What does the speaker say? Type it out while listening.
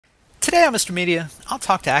Today on Mr. Media, I'll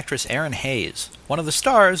talk to actress Erinn Hayes, one of the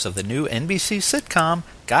stars of the new NBC sitcom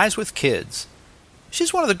Guys with Kids.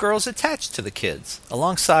 She's one of the girls attached to the kids,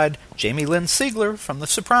 alongside Jamie-Lynn from The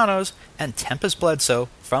Sopranos and Tempest Bledsoe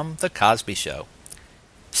from The Cosby Show.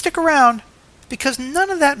 Stick around, because none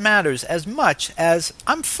of that matters as much as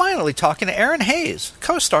I'm finally talking to Erinn Hayes,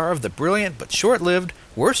 co-star of the brilliant but short-lived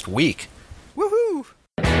Worst Week. Woohoo!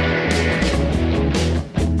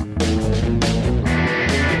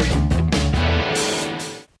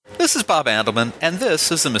 This is Bob Andelman, and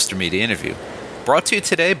this is the Mr. Media Interview, brought to you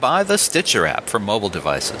today by the Stitcher app for mobile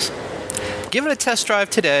devices. Give it a test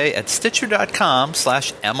drive today at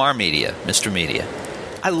Stitcher.com/MRmedia, Mr. Media.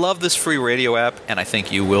 I love this free radio app, and I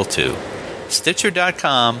think you will too.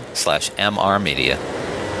 Stitcher.com/MRmedia.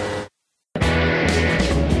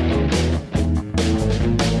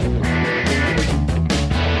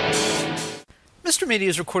 Mr. Media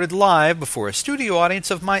is recorded live before a studio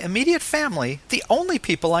audience of my immediate family, the only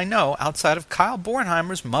people I know outside of Kyle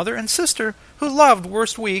Bornheimer's mother and sister, who loved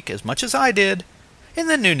Worst Week as much as I did, in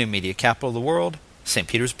the new media capital of the world, St.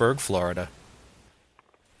 Petersburg, Florida.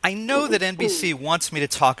 I know that NBC wants me to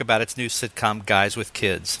talk about its new sitcom Guys with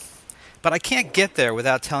Kids, but I can't get there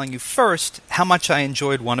without telling you first how much I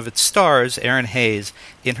enjoyed one of its stars, Erinn Hayes,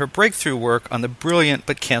 in her breakthrough work on the brilliant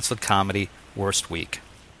but canceled comedy Worst Week.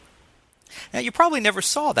 Now, you probably never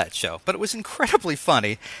saw that show, but it was incredibly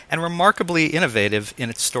funny and remarkably innovative in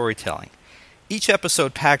its storytelling. Each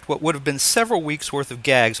episode packed what would have been several weeks' worth of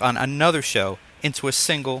gags on another show into a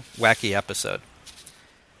single wacky episode.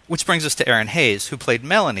 Which brings us to Erinn Hayes, who played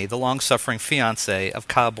Melanie, the long-suffering fiancée of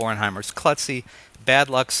Kyle Bornheimer's klutzy,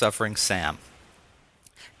 bad-luck-suffering Sam.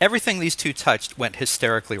 Everything these two touched went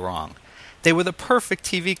hysterically wrong. They were the perfect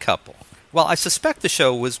TV couple. While I suspect the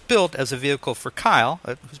show was built as a vehicle for Kyle,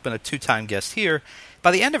 who's been a two-time guest here, by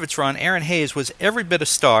the end of its run, Erinn Hayes was every bit a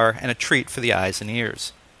star and a treat for the eyes and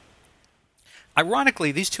ears.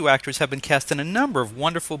 Ironically, these two actors have been cast in a number of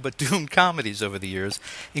wonderful but doomed comedies over the years,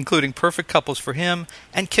 including Perfect Couples for him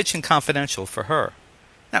and Kitchen Confidential for her.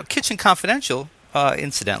 Now, Kitchen Confidential,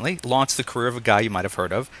 incidentally, launched the career of a guy you might have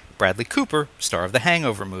heard of, Bradley Cooper, star of the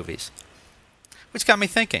Hangover movies. Which got me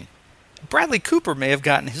thinking. Bradley Cooper may have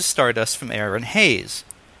gotten his stardust from Erinn Hayes.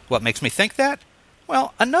 What makes me think that?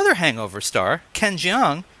 Well, another Hangover star, Ken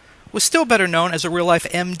Jeong, was still better known as a real-life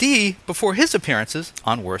MD before his appearances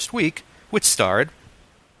on Worst Week, which starred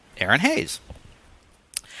Erinn Hayes.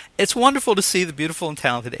 It's wonderful to see the beautiful and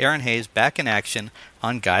talented Erinn Hayes back in action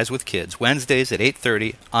on Guys with Kids, Wednesdays at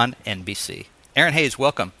 8:30 on NBC. Erinn Hayes,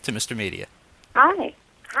 welcome to Mr. Media. Hi.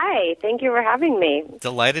 Hi, thank you for having me.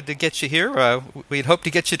 Delighted to get you here. We'd hoped to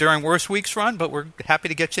get you during Worst Week's run, but we're happy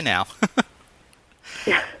to get you now.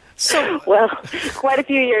 Well, quite a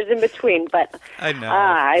few years in between, but I know.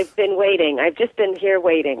 I've been waiting. I've just been here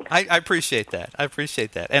waiting. I appreciate that.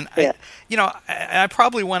 And yeah. I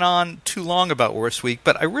probably went on too long about Worst Week,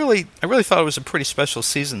 but I really thought it was a pretty special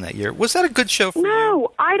season that year. Was that a good show for you?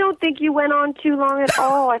 No, I don't think you went on too long at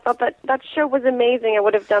all. I thought that show was amazing. I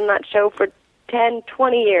would have done that show for 10,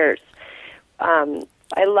 20 years.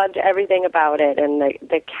 I loved everything about it, and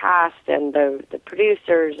the cast and the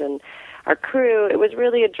producers and our crew. It was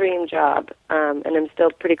really a dream job, and I'm still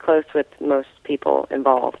pretty close with most people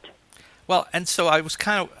involved. Well, and so I was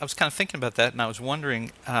kind of thinking about that, and I was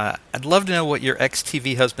wondering, I'd love to know what your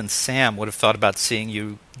ex-TV husband Sam would have thought about seeing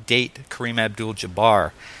you date Kareem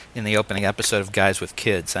Abdul-Jabbar in the opening episode of Guys with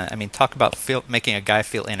Kids. I mean, talk about making a guy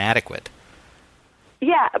feel inadequate.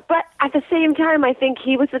 Yeah, but at the same time, I think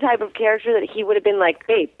he was the type of character that he would have been like,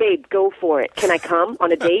 babe, go for it. Can I come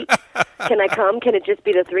on a date? Can I come? Can it just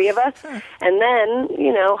be the three of us? And then,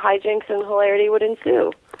 hijinks and hilarity would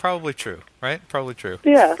ensue. Probably true, right? Probably true.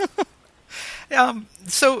 Yeah.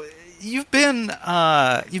 So you've been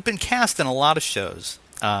cast in a lot of shows,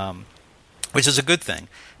 which is a good thing,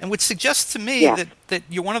 and which suggests to me that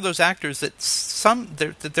you're one of those actors that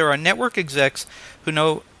there are network execs who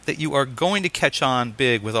know that you are going to catch on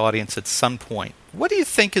big with audience at some point. What do you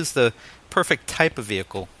think is the perfect type of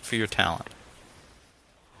vehicle for your talent?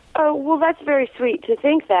 Oh, well, that's very sweet to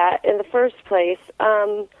think that in the first place.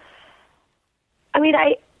 I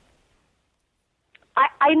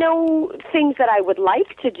know things that I would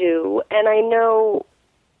like to do, and I know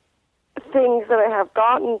things that I have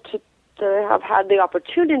gotten to have had the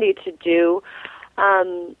opportunity to do.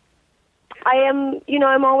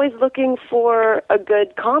 I'm always looking for a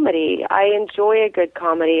good comedy. I enjoy a good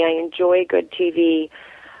comedy. I enjoy good TV.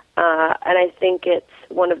 And I think it's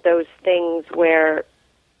one of those things where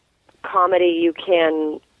comedy, you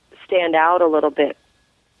can stand out a little bit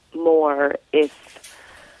more if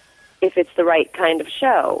it's the right kind of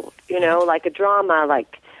show, like a drama.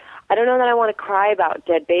 Like, I don't know that I want to cry about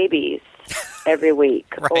dead babies every week,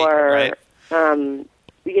 right.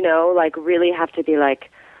 You know, like really have to be like,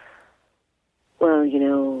 well, you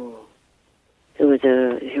know,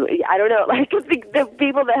 I don't know, like the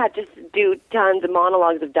people that had just do tons of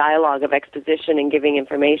monologues of dialogue, of exposition and giving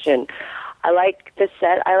information. I like the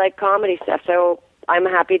set. I like comedy stuff. So I'm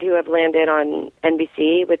happy to have landed on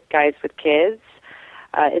NBC with Guys with Kids.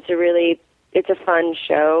 It's a fun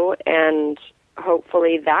show, and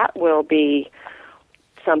hopefully that will be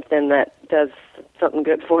something that does something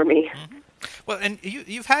good for me. Mm-hmm. Well, and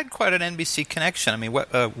you've had quite an NBC connection. I mean,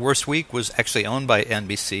 Worst Week was actually owned by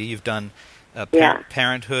NBC. You've done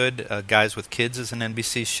Parenthood, Guys with Kids is an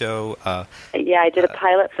NBC show. I did a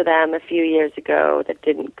pilot for them a few years ago that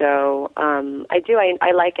didn't go.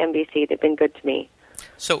 I like NBC. They've been good to me.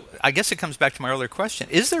 So I guess it comes back to my earlier question.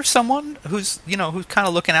 Is there someone who's kind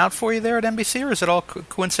of looking out for you there at NBC, or is it all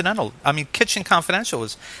coincidental? I mean, Kitchen Confidential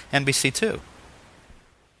was NBC too,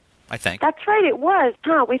 I think. That's right, it was.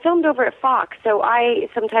 We filmed over at Fox, so I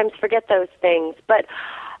sometimes forget those things. But,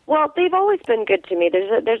 well, they've always been good to me.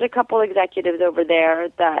 There's a couple executives over there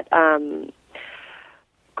that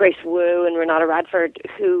Grace Wu and Renata Radford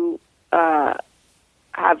who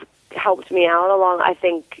have helped me out along, I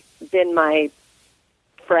think, been my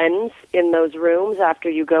friends in those rooms after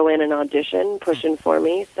you go in and audition, pushing for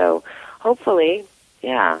me. So hopefully,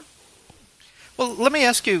 yeah. Well, let me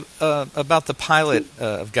ask you about the pilot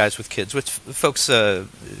of Guys with Kids, which folks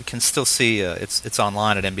can still see. It's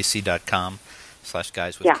online at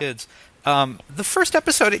NBC.com/guyswithkids. The first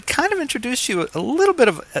episode, it kind of introduced you a little bit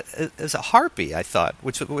of as a harpy, I thought,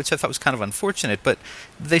 which I thought was kind of unfortunate, but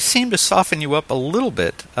they seem to soften you up a little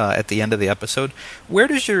bit at the end of the episode. Where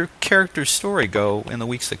does your character's story go in the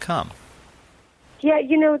weeks to come? Yeah,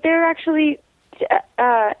 they're actually,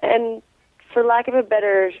 and for lack of a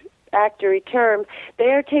better actory term,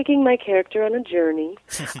 they are taking my character on a journey.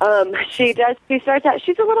 She starts out,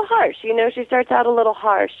 she's a little harsh, she starts out a little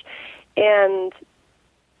harsh, and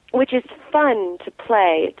which is fun to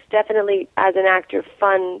play. It's definitely, as an actor,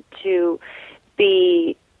 fun to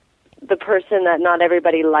be the person that not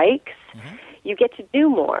everybody likes. Mm-hmm. You get to do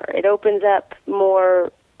more. It opens up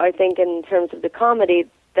more, I think, in terms of the comedy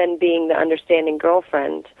than being the understanding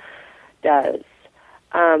girlfriend does.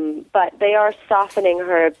 But they are softening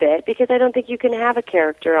her a bit because I don't think you can have a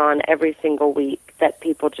character on every single week that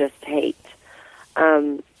people just hate.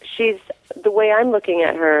 The way I'm looking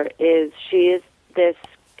at her is she is this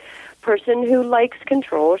person who likes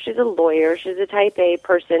control. She's a lawyer. She's a type A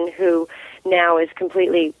person who now is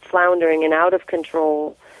completely floundering and out of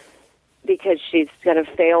control because she's kind of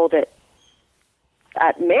failed at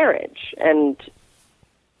marriage. And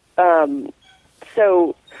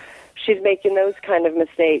so she's making those kind of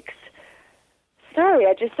mistakes. Sorry,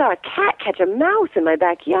 I just saw a cat catch a mouse in my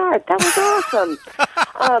backyard. That was awesome.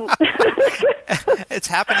 It's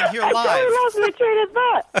happening here live. I lost my train of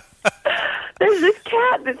thought. There's this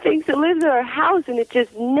cat that thinks it lives in our house, and it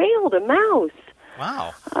just nailed a mouse.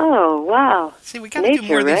 Wow. Oh, wow. See, we got to do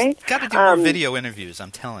more of these. Right? Got to do more video interviews.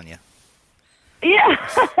 I'm telling you. Yeah.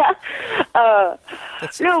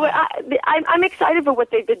 No, but I'm excited for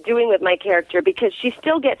what they've been doing with my character because she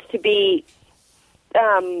still gets to be.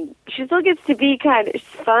 She still gets to be kind of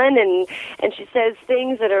fun, and she says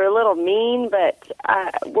things that are a little mean, but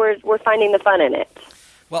we're finding the fun in it.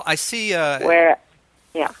 Well, I see.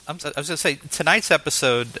 Yeah. I was going to say, tonight's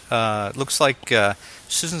episode looks like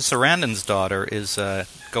Susan Sarandon's daughter is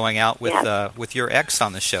going out with your ex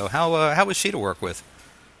on the show. How was she to work with?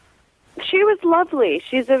 She was lovely.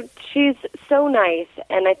 She's so nice,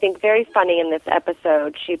 and I think very funny in this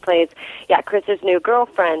episode. She plays Chris's new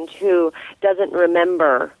girlfriend who doesn't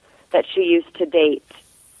remember that she used to date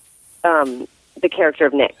the character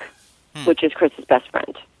of Nick, which is Chris's best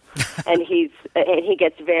friend. And he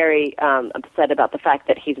gets very upset about the fact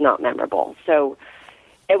that he's not memorable. So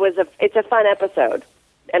it's a fun episode,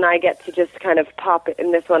 and I get to just kind of pop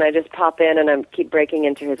in this one. I just pop in and I keep breaking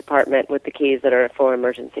into his apartment with the keys that are for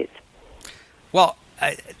emergencies. Well,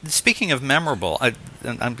 speaking of memorable,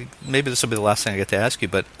 maybe this will be the last thing I get to ask you,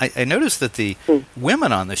 but I noticed that the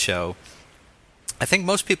women on the show, I think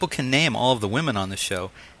most people can name all of the women on the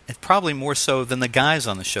show, and probably more so than the guys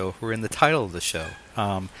on the show who are in the title of the show.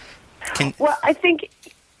 Well, I think,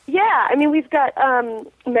 I mean, we've got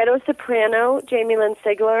Meadow Soprano, Jamie-Lynn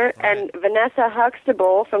Sigler, right, and Vanessa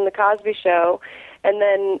Huxtable from The Cosby Show, and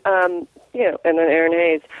then, and then Erinn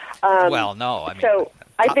Hayes.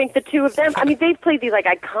 I think the two of them, I mean, they've played these,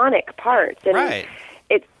 iconic parts. And right.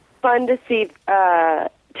 It's fun to see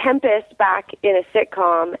Tempest back in a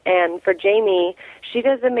sitcom. And for Jamie, she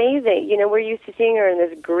does amazing. We're used to seeing her in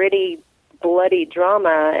this gritty bloody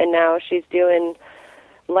drama, and now she's doing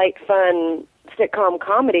light, fun sitcom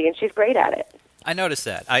comedy, and she's great at it. I noticed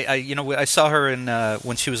that. I saw her in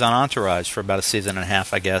when she was on Entourage for about a season and a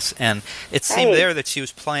half, I guess, and it seemed there that she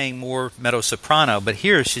was playing more mezzo-soprano, but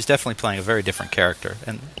here she's definitely playing a very different character.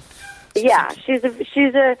 And yeah, she's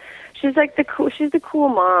the cool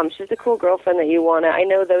mom. She's the cool girlfriend that you want to. I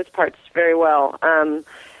know those parts very well.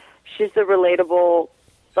 She's the relatable,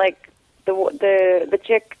 like the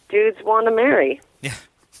chick dudes want to marry. Yeah.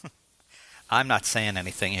 I'm not saying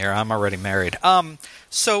anything here. I'm already married.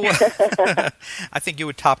 So I think you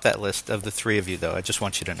would top that list of the three of you, though. I just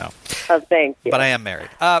want you to know. Oh, thank you. But I am married.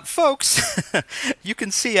 Folks, you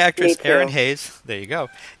can see actress Erinn Hayes, there you go,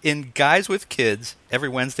 in Guys with Kids every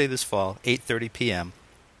Wednesday this fall, 8:30 p.m.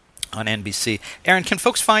 on NBC. Erinn, can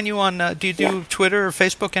folks find you on, do you do Twitter or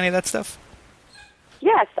Facebook, any of that stuff?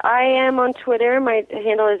 Yes, I am on Twitter. My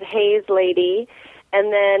handle is Hayes Lady.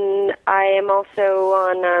 And then I am also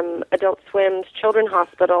on Adult Swim's Children's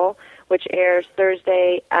Hospital, which airs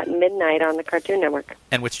Thursday at midnight on the Cartoon Network.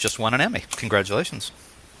 And which just won an Emmy. Congratulations.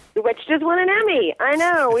 Which just won an Emmy. I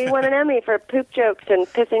know. We won an Emmy for poop jokes and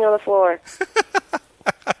pissing on the floor.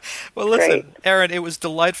 Well, listen, Erinn, it was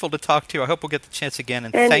delightful to talk to you. I hope we'll get the chance again.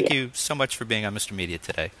 And thank you so much for being on Mr. Media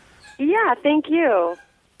today. Yeah, thank you.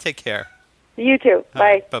 Take care. You too. Bye.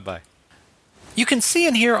 Right, bye-bye. You can see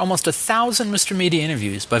and hear almost 1,000 Mr. Media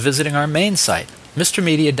interviews by visiting our main site,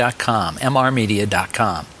 mrmedia.com,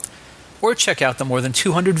 mrmedia.com. Or check out the more than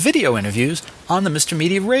 200 video interviews on the Mr.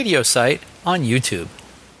 Media radio site on YouTube.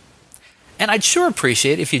 And I'd sure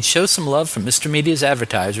appreciate if you'd show some love for Mr. Media's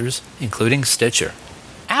advertisers, including Stitcher.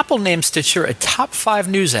 Apple named Stitcher a top 5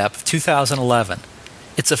 news app of 2011.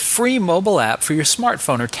 It's a free mobile app for your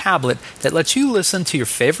smartphone or tablet that lets you listen to your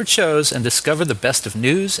favorite shows and discover the best of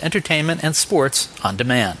news, entertainment, and sports on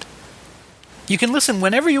demand. You can listen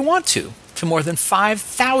whenever you want to more than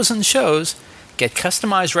 5,000 shows, get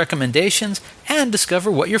customized recommendations, and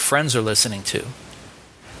discover what your friends are listening to.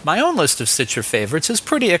 My own list of Stitcher favorites is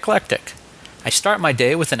pretty eclectic. I start my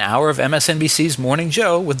day with an hour of MSNBC's Morning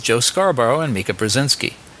Joe with Joe Scarborough and Mika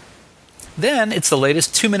Brzezinski. Then it's the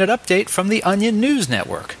latest 2-minute update from the Onion News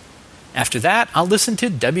Network. After that, I'll listen to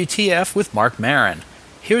WTF with Mark Maron,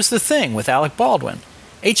 Here's the Thing with Alec Baldwin,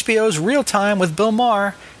 HBO's Real Time with Bill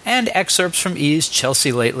Maher, and excerpts from E's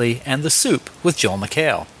Chelsea Lately and The Soup with Joel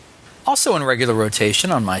McHale. Also in regular rotation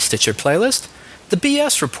on my Stitcher playlist, the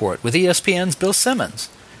BS Report with ESPN's Bill Simmons,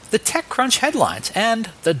 the TechCrunch Headlines,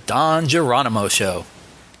 and the Don Geronimo Show.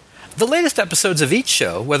 The latest episodes of each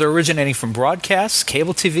show, whether originating from broadcasts,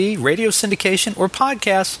 cable TV, radio syndication, or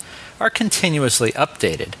podcasts, are continuously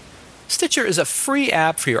updated. Stitcher is a free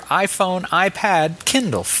app for your iPhone, iPad,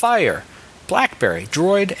 Kindle, Fire, BlackBerry,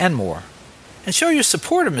 Droid, and more. And show your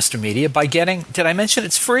support of Mr. Media by getting, did I mention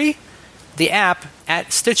it's free? The app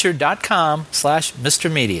at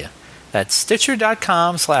Stitcher.com/MrMedia. That's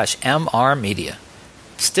Stitcher.com/MRmedia.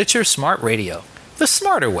 Stitcher Smart Radio, the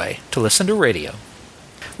smarter way to listen to radio.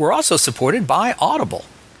 We're also supported by Audible.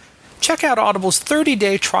 Check out Audible's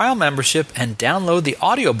 30-day trial membership and download the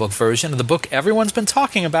audiobook version of the book everyone's been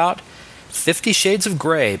talking about, 50 Shades of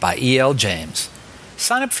Grey by E.L. James.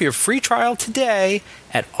 Sign up for your free trial today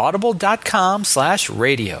at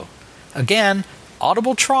audible.com/radio. Again,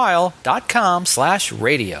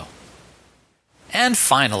 audibletrial.com/radio. And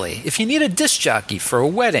finally, if you need a disc jockey for a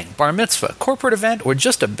wedding, bar mitzvah, corporate event, or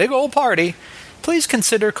just a big old party, please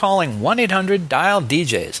consider calling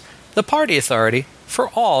 1-800-DIAL-DJs, the party authority for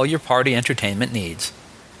all your party entertainment needs.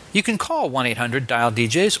 You can call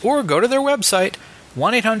 1-800-DIAL-DJs or go to their website,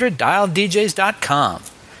 1-800-DIAL-DJs.com,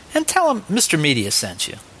 and tell them Mr. Media sent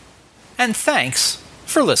you. And thanks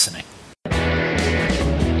for listening.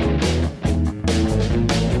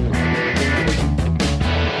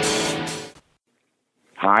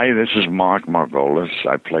 Hi, this is Mark Margolis.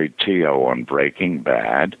 I played Tio on Breaking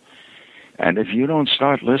Bad. And if you don't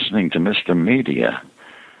start listening to Mr. Media,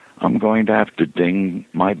 I'm going to have to ding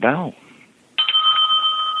my bell.